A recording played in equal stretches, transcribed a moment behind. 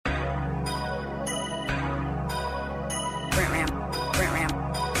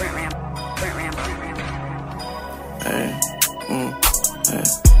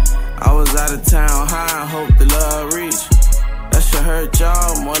out of town high, hope the love reach. That shit hurt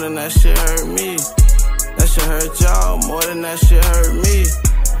y'all more than that shit hurt me. That shit hurt y'all more than that shit hurt me.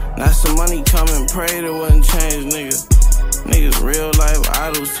 Now some money coming, pray it wouldn't change, nigga. Niggas real life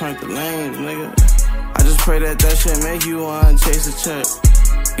idols turned to lames, nigga. I just pray that that shit make you wanna chase a check.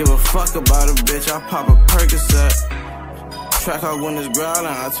 Give a fuck about a bitch, I pop a Percocet. Track out when it's growling,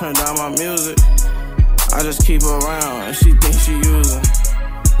 I turn down my music. I just keep her around and she thinks she using.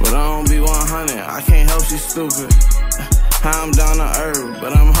 But I don't be 100, I can't help she stupid. How I'm down to earth,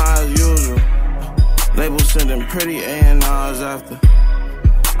 but I'm high as usual. Label sending pretty A&Rs after.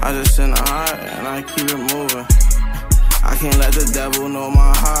 I just send a heart and I keep it moving. I can't let the devil know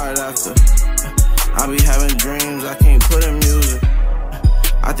my heart after. I be having dreams I can't put in music.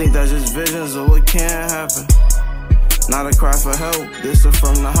 I think that's just visions of what can happen. Not a cry for help, this is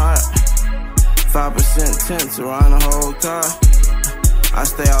from the heart. 5% tints around the whole car. I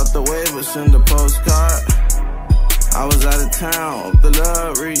stay out the way but send a postcard. I was out of town, hope the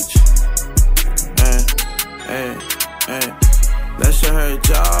love reach. That shit hurt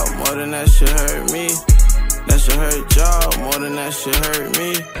y'all more than that shit hurt me. That shit hurt y'all more than that shit hurt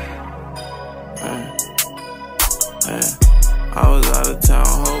me. I was out of town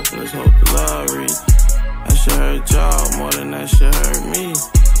hopeless, hope the love reach. That shit hurt y'all more than that shit hurt me.